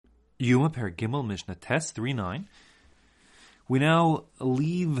Yoma Per Gimel Mishnah Tes 3:9. We now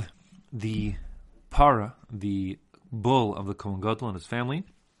leave the para, the bull of the Kohen Gadol and his family,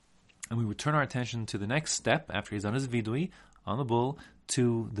 and we return our attention to the next step after he's done his vidui on the bull,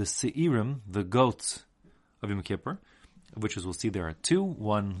 to the seirim, the goats of Yom Kippur, which, as we'll see, there are two.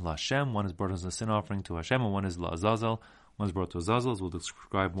 One LaHashem, one is brought as a sin offering to Hashem, and one is LaAzazel, one is brought to Azazel, as we'll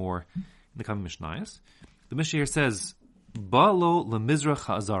describe more in the coming Mishnayos. The Mishnah here says, Ba'lo lemizrach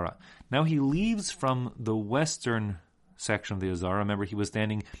ha'azara. Now he leaves from the western section of the Azara. Remember, he was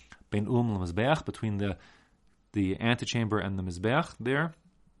standing bein lemizbeach, between the antechamber and the mizbeach there.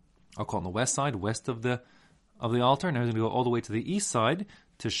 I'll call it on the west side, west of the altar. Now he's going to go all the way to the east side,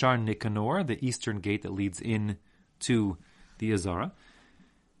 to Shar Nikanor, the eastern gate that leads in to the Azara.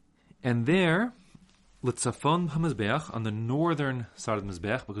 And there, Litzafon HaMizbeach, on the northern side of the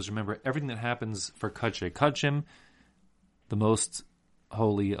Mizbeach, because remember, everything that happens for Kadshe Kadshim, the most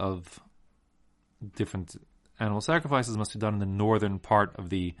holy of different animal sacrifices, must be done in the northern part of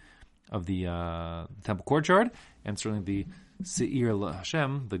the temple courtyard, and certainly the Seir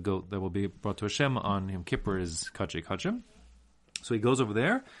LaHashem, the goat that will be brought to Hashem on Yom Kippur, is Kadshe Kadshim. So he goes over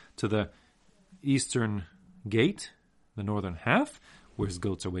there to the eastern gate, the northern half, where his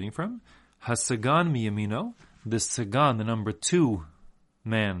goats are waiting for him. Hasagan miyamino, the Sagan, the number 2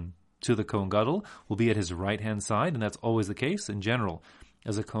 man to the Kohen Gadol, will be at his right-hand side, and that's always the case. In general,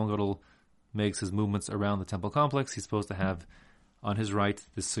 as a Kohen Gadol makes his movements around the temple complex, he's supposed to have on his right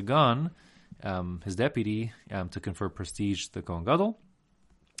the Sagan, his deputy, to confer prestige to the Kohen Gadol.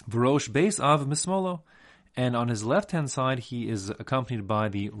 V'rosh Beis Av Mismolo. And on his left-hand side, he is accompanied by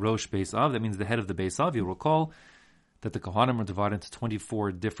the Rosh Beis Av. That means the head of the Beis Av. You'll recall that the Kohanim are divided into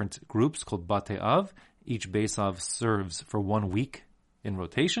 24 different groups called Batei Av. Each Beis Av serves for 1 week in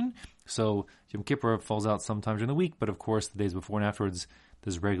rotation. So Yom Kippur falls out sometime during the week, but of course the days before and afterwards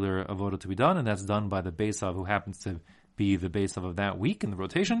there's regular avodah to be done, and that's done by the Beis Av who happens to be the Beis Av of that week in the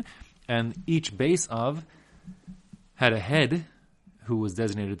rotation. And each Beis Av had a head who was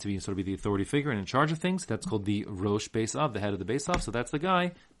designated to be the authority figure and in charge of things. That's called the Rosh Beis Av, the head of the Beis Av. So that's the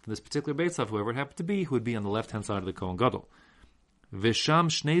guy for this particular Beis Av, whoever it happened to be, who would be on the left-hand side of the Kohen Gadol. Visham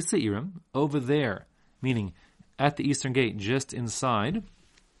Shnei Seirim, over there, meaning at the eastern gate, just inside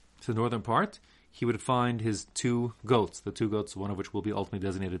to the northern part, he would find his 2 goats, the 2 goats, one of which will be ultimately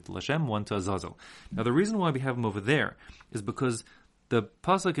designated to Lashem, one to Azazel. Now the reason why we have him over there is because the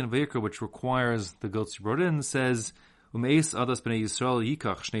pasuk in Vayikra, which requires the goats to be brought in, says, Umeis adas b'nei Yisrael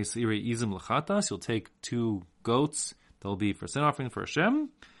yikach shnei seirei izim l'chatas. You'll take 2 goats. They'll be for sin offering for Hashem.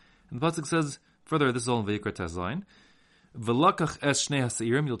 And the pasuk says further, this is all in Vayikra Tezlain. V'lakach es shnei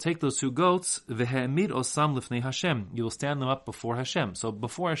haseirim. You'll take those 2 goats. V'he'emid osam lifnei Hashem. You will stand them up before Hashem. So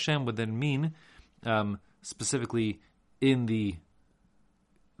before Hashem would then mean specifically in the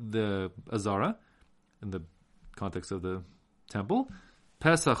Azara, in the context of the temple.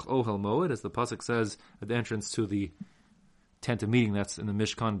 Pesach Ohel Moed, as the pasuk says at the entrance to the tent of meeting, that's in the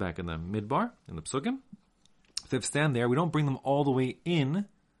Mishkan back in the Midbar, in the Psukim. If they stand there, we don't bring them all the way in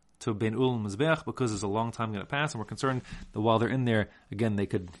to Ben Ul Mizbeach because there's a long time going to pass, and we're concerned that while they're in there, again, they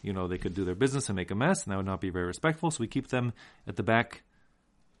could do their business and make a mess, and that would not be very respectful. So we keep them at the back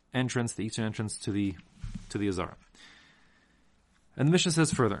entrance, the eastern entrance to the Azara. And the Mishnah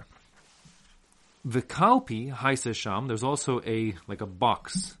says further, V'kalpi haise sham. There's also a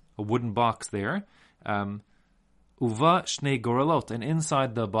box, a wooden box there. Uva shnei gorelot, and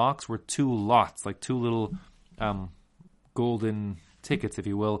inside the box were 2 lots, like 2 little golden tickets, if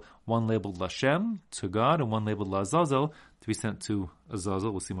you will. One labeled Lashem, to God, and one labeled LaAzazel, to be sent to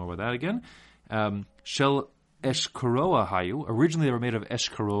Azazel. We'll see more about that again. Shel eshkaroa hayu. Originally they were made of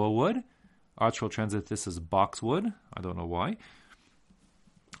eshkaroa wood. Arch will translate this as boxwood. I don't know why.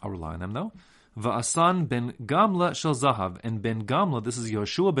 I'll rely on them though. Va'asan ben Gamla shel Zahav, and ben Gamla, this is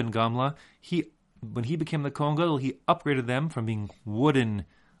Yoshua ben Gamla, when he became the Kohen Gadol, he upgraded them from being wooden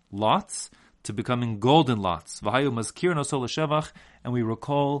lots to becoming golden lots. V'hayu mazkir nosol l'shevach, and we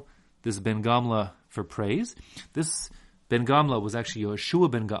recall this ben Gamla for praise. This ben Gamla was actually Yoshua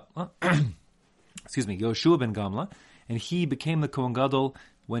ben Gamla, Yoshua ben Gamla, and he became the Kohen Gadol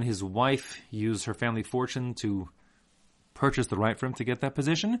when his wife used her family fortune to purchased the right for him to get that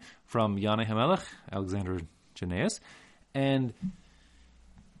position from Yanai HaMelech, Alexander Jannaeus. And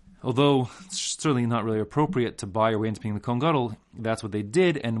although it's certainly not really appropriate to buy your way into being the Kohen Gadol, that's what they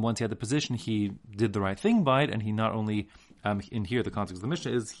did. And once he had the position, he did the right thing by it. And he not only, in here, the context of the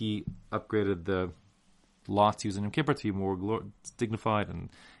Mishnah is he upgraded the lots used in Yom Kippur to be more dignified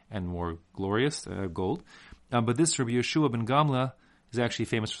and more glorious, gold. But this Rabbi Yeshua ben Gamla is actually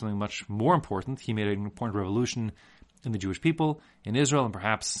famous for something much more important. He made an important revolution in the Jewish people, in Israel, and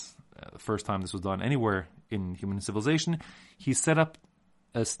perhaps the first time this was done anywhere in human civilization. He set up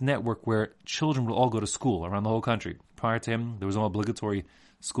a network where children would all go to school around the whole country. Prior to him, there was no obligatory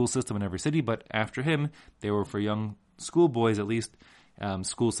school system in every city, but after him, they were for young schoolboys at least,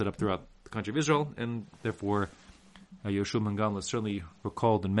 schools set up throughout the country of Israel, and therefore Yoshua ben Gamliel is certainly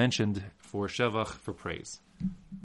recalled and mentioned for Shevach, for praise.